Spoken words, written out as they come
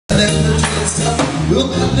them the truth.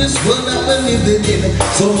 Look at this world that we're living in.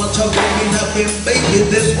 So much of it we have been making.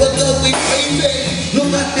 This world that we crazy.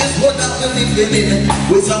 Look at this world that we're living in.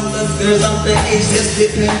 With some of the girls of the age just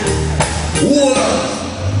dipping. Whoa!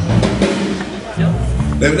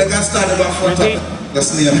 Let me get started about front up.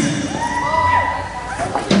 That's near.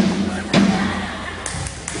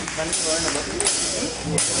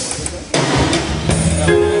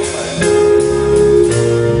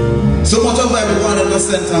 So much of everyone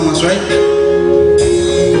understand Thomas, right?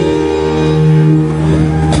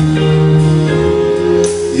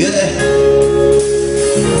 Yeah.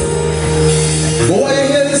 Boy, you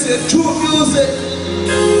hear this true music.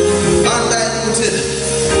 Undiluted.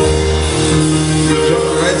 You're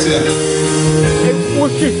dropping right here. Hey,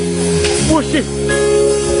 push it. Push it.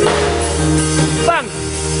 Bang.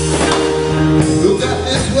 Look at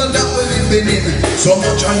this world that we're living in. So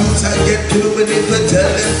much on youth I get killed when they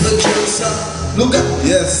tell them the truth. Look at,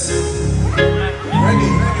 yes.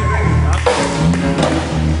 Ready?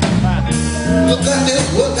 Look at this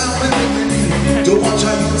world that we're living in. So much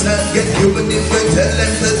on youth I get killed when they tell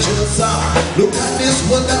them the truth. Look at this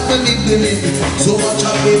world that we're living in. So much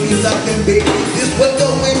of babies have been babies. This world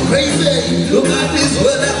going crazy. Look at this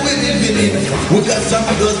world that we're living in. We got some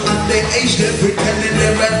girls at their age, they're pretending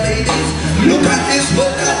they're ladies. Look at this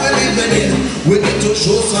world that we're living in. We need to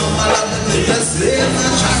show some love and the same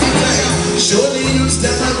and charity. Show the youth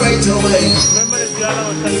them right away.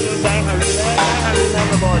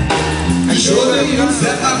 Show the youth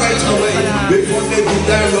them right away. Before they do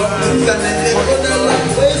their wrong things and then they go their wrong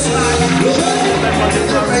ways. Look at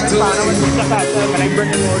them right away.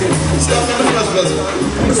 Stop in the first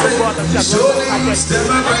verse. Show the youth them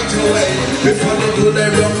right away. Before they do their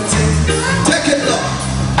wrong thing. Take it up.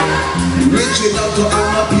 Reaching out to all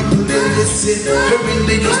my people in the city. Hearing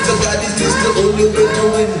the news to God, it is the only way to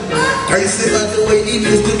win. I say by the way, it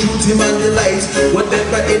is the truth, him and the light.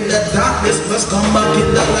 Whatever in the darkness must come back in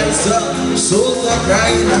the light. Souls are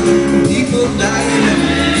crying, people dying.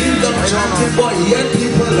 Kingdom chanting, but yet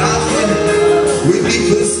people laughing. We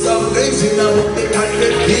need to stop raising our because the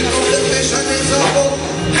king of the nation is over.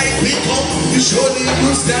 Hey people, you surely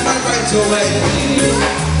will stand right away.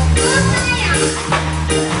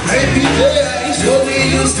 Hey people,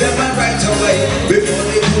 surely you step right away. Before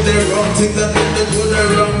they do the wrong thing, then they do the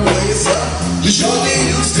wrong way, sir. Surely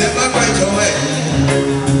you step right away.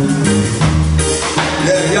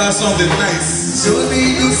 Yeah, y'all something nice.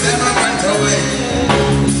 Surely you step right away.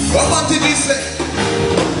 What did he say?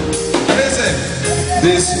 Listen.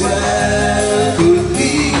 This world could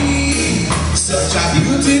be such a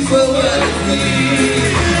beautiful world to be.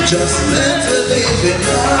 Just learn to live in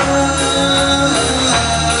love.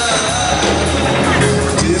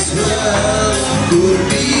 This world could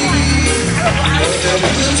be such a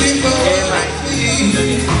beautiful world to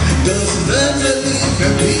be. Just learn to live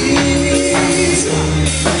in peace.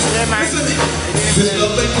 Listen to me. This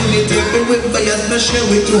love and unity, been with me as my share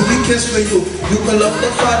with you. We kiss for you. You can love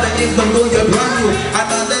the Father even though you're brand new.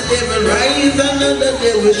 Another day will rise, another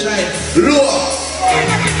day will shine. Lord.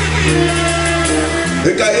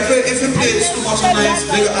 Because if you play it too much nice,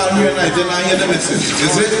 they go out here night, then I hear the message.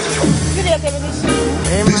 Is it?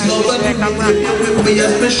 This love and unity, been with me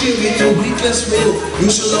as my share with you. We kiss for you. You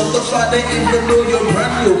should love the Father even though you're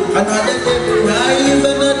brand new. Another day will rise,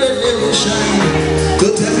 another day will shine.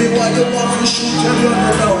 Don't tell me why you want to shoot and run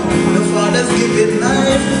around. The Father's giving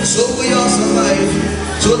life, so we all survive.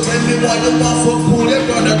 So tell me why you want to pull your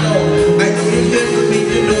brother down. I know you live with me,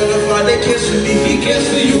 you know the Father cares for me, He cares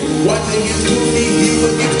for you. What He gives to me, He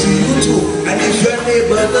will give to you too. And if your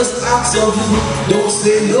neighbor just asks of you, don't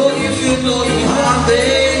say no if you know you have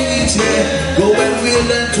it. Yeah. Go and we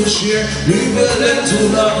learn to share, we will learn to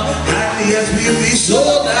love. And yes, we will be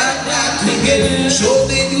so that we can show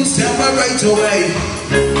the new step right away.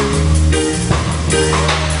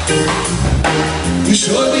 You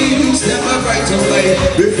surely you step right away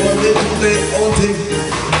before they do their own thing.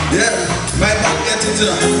 Yeah, my back get it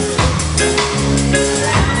up.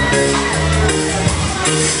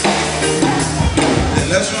 Yeah,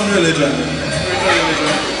 let's run religion.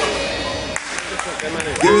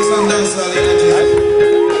 Give me some dancehall energy.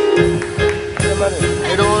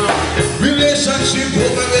 Relationship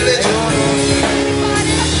over religion.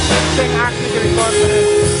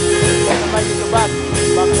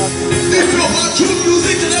 If you want true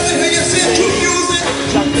music, never hear you say true music.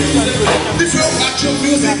 If you want true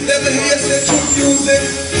music, never hear you say true music.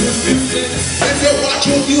 If you want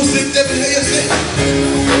true music, never hear you say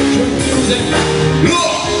true music.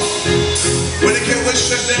 Lord, when they can't wish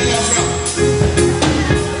that they come from.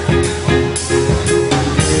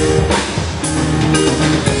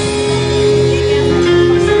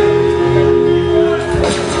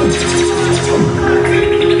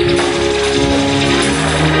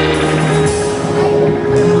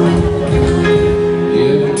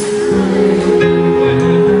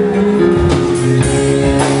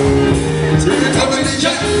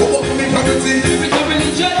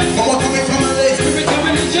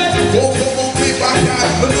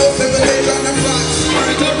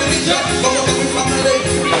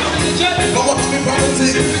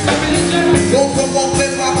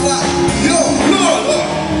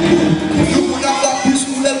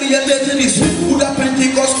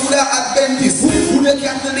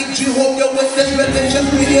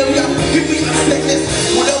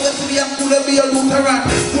 Lutheran,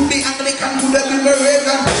 could be Anglican, could have been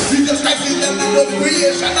American. Jesus Christ is the man of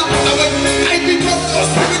creation. I become the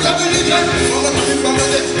spirit of religion. Come on, come on,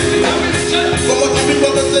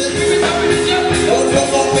 all for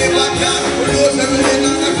more paper can, who knows everything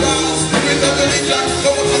on the cross. Spirit of religion,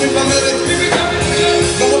 come on, come on,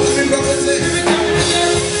 come on, prophecy.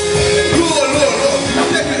 Lord,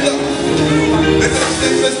 take it up. Let us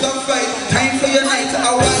take this fight. Time for your night.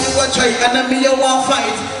 I want you to try, and then me a want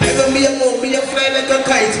fight. Ever me a go, me a fly like a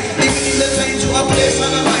kite. Even in the time to a place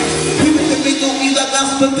and a night. People think me do is a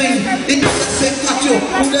gospel thing. It doesn't say at you.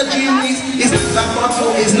 Who the dream is, it's not about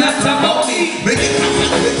you, it's not about me. Make it happen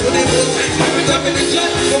with the most. Spirit of religion,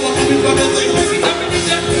 come on, come on, spirit of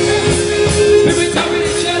religion. Spirit of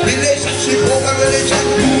religion. Relationship over religion.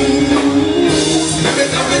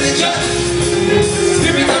 Spirit of religion.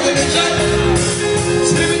 Spirit of religion.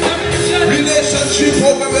 Spirit of religion. Relationship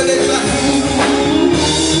over religion.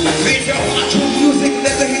 If you want true music,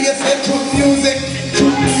 let me hear you say true music.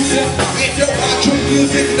 True music. If you want true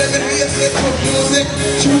music, let me hear you say true music.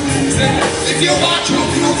 True music. If you want true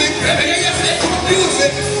music, let me hear you say true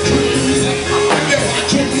music. True music. If you want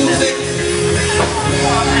true music.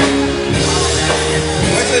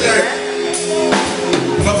 What's it there?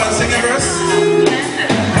 Come on, sing a verse.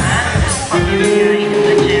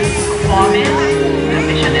 Performance, the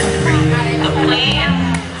mission is free. So please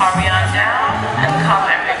hurry on down and come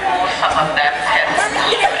and remove some of that test.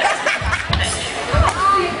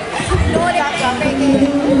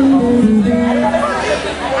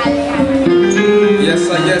 Yes,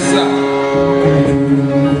 sir, yes, sir.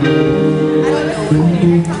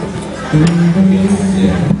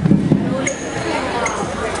 Yeah.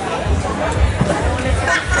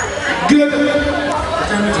 Good.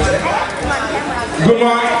 Good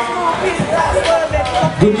morning.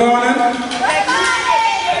 Good morning.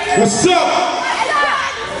 What's up?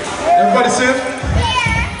 Everybody safe?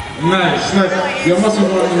 Nice, nice. You must be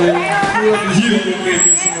wondering you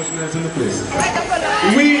making so much noise in the place.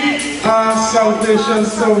 We are Salvation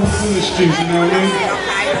Soundz Ministries, you know what I mean?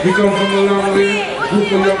 We come from a long way,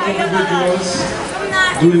 group of young individuals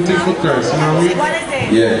doing things for Christ, you know what I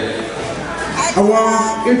mean? Yeah. I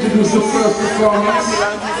want to introduce the first performance.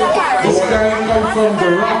 This guy comes from the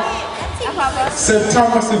Rock, St.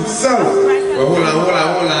 Thomas himself. Well,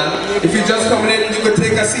 hold on. If you're just coming in, you can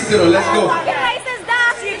take a seat, though. Let's go.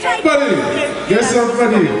 Buddy, yes,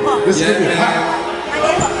 buddy. This is hot.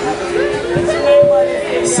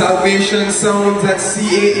 Salvation Soundz at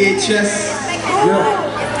CAHS.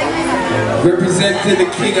 Yeah. Representing the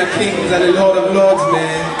King of Kings and the Lord of Lords,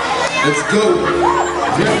 man. Let's go.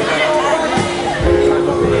 Yeah.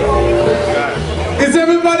 Is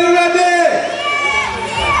everybody ready?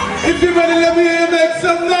 If you're ready, let me hear you make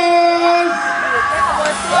some noise.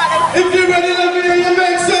 If you're ready, let me hear you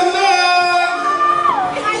make some noise.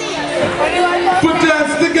 Put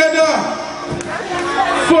hands together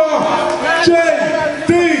for JDSOG.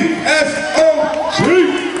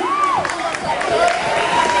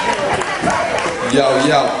 Yo.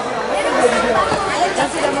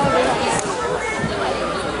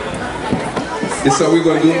 This is what we're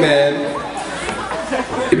gonna do, man.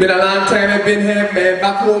 It's been a long time I've been here, man.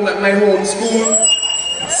 Back home at my home school,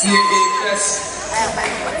 CAHS.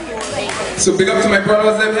 So big up to my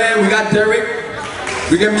brothers them here. We got Derek,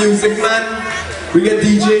 we got Music Man, we got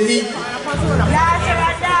DJ Heat,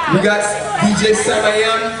 we got DJ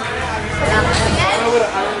Samayan,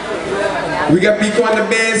 we got Pico on the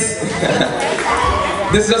bass.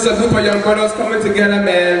 This is just a group of young brothers coming together,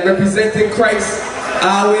 man, representing Christ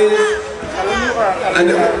always. And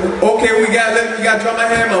okay, we got drummer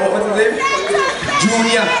here, man. What's his name?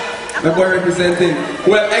 Junior, my boy representing.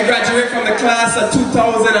 Well, I graduated from the class of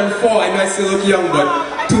 2004. I know I still look young, but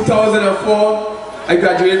 2004, I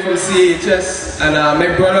graduated from CHS, and my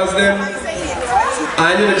brothers them,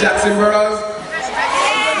 I know the Jackson brothers,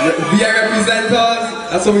 we are representers.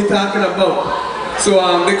 That's what we're talking about.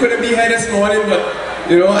 So they couldn't be here this morning, but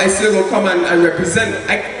you know, I still gonna come and represent.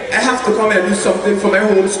 I have to come and do something for my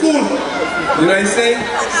home school. You know what I'm saying?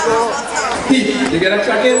 Pete, you get that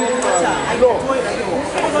track in?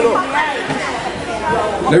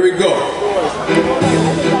 There we go.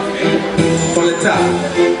 From the top.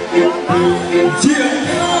 Yeah.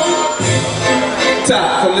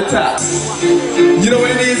 Top, from the top. You know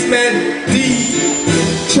what it is, man? D.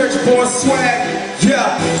 Church boy swag.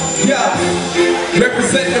 Yeah.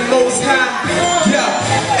 Represent the Most High. Yeah.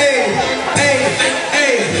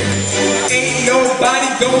 Ain't nobody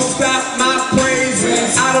gon' stop my praise.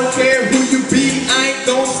 I don't care who you be, I ain't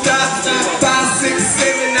gon' stop. 5, 6,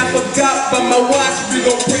 7, I forgot, but my watch, we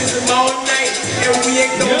gon' praise him all night, and we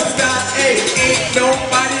ain't gon' stop. Ain't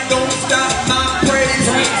nobody gon' stop my praise.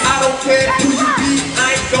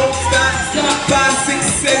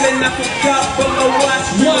 I forgot for my watch.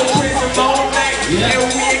 We gon' praise him all night, and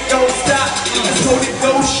we ain't gon' stop. This Holy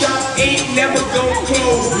Ghost shop ain't never gon'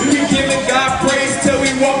 close. We giving God praise till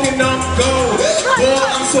we walking on gold. Boy,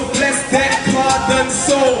 I'm so blessed that car done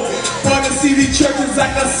sold. Wanna see the churches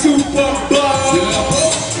like a Super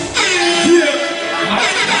Bowl. Yeah.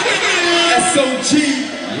 SOG.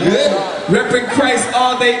 Reppin' Christ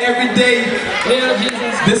all day, every day.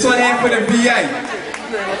 This one here for the VI.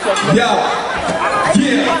 Yo.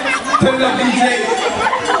 Yeah. Put it up, DJ.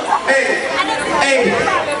 Hey. Hey.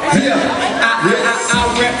 Yeah. I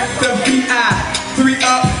rep the VI. 3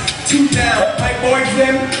 up, 2 down. My boys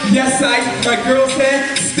them, yes I. My girls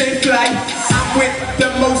them, stay fly. I'm with the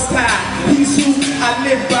Most High. He's who I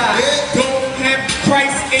live by. Don't have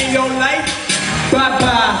Christ in your life.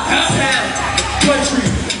 Bye-bye. Town, country,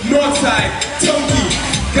 northside, Tonky.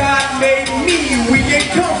 God made me, we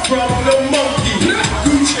ain't come from no monkey.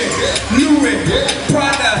 Gucci, Louis,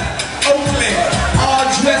 Prada, Oakland, all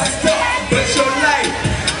dressed up, but your life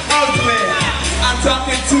ugly. I'm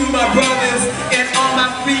talking to my brothers and all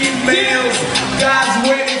my females. God's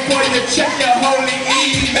waiting for you, check your holy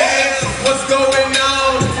emails. What's going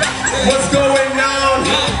on? What's going on?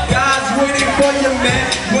 God's waiting for you, man,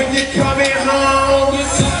 when you're coming home.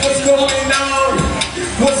 What's going on?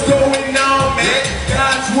 What's going on, man?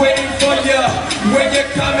 God's waiting for you when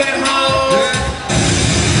you're coming home.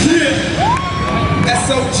 Yeah.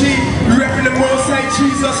 SOG, we reppin' the Most High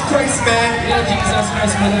Jesus Christ, man. Jesus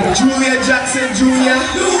Christ, man. Julia Jackson Jr.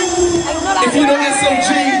 If you know SOG,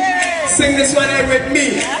 sing this one here with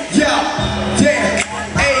me. Yeah, yeah,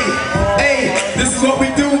 hey, hey, this is what we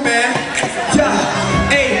do, man. Yeah,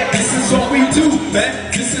 hey, this is what we do,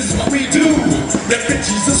 man. This is what we do. Reppin'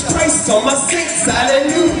 Jesus Christ on my saints,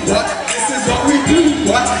 hallelujah. This is what we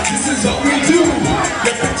do, what? This is what we do.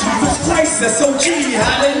 Reppin' Jesus Christ, SOG,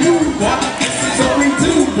 hallelujah. This is what we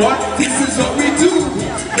do, what? This is what we do.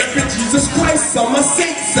 Reppin' Jesus Christ on my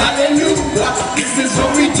saints, hallelujah. This is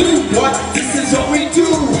what we do, what? This is what we do.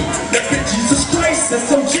 Reppin' Jesus Christ,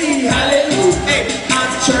 SOG, hallelujah. Hey,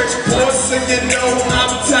 I'm church boy, so you know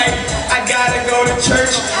I'm tight. I gotta go to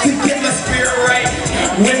church to get my spirit right.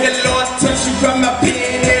 When the Lord touch you from my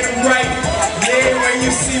pen and right. Yeah, when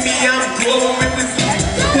you see me, I'm glowing with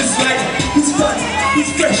his light. He's fun,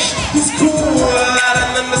 he's fresh, he's cool. I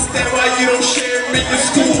don't understand why you don't share me in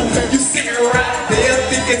school. You see it right there,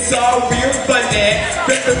 think it's all real funny.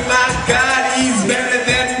 But my God, he's better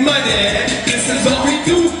than money. This is what we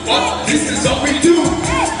do, what? This is what we do.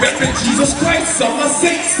 Reppin' Jesus Christ on my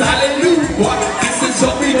saints, hallelujah. What? This is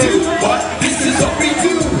what we do, what? This is what we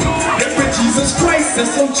do. Reppin' Jesus Christ,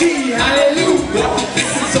 SOG, hallelujah. This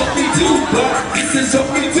is what we do, what? This is what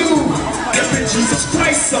we do. Reppin' Jesus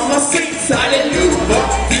Christ on my saints, hallelujah.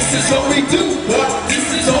 This is what we do, what? This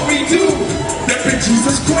is what we do. Reppin'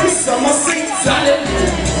 Jesus Christ on my saints,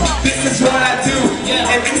 hallelujah. This is what I do,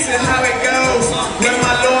 and this is how it goes. When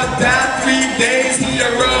my Lord died 3 days, he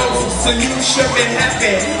arose. So you should be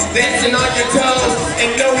happy, dancing on your toes.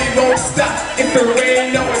 And no, he won't stop if it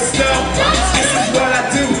rain or it snow. This is what I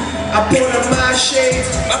do. I put on my shades,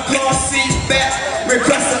 my car seat back,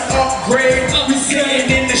 request an upgrade. We sitting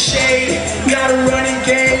in the shade, not a running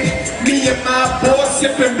game. Me and my boys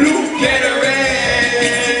sipping blue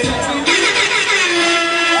Gatorade.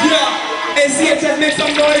 Yeah, and CHAS, make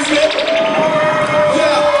some noise, man.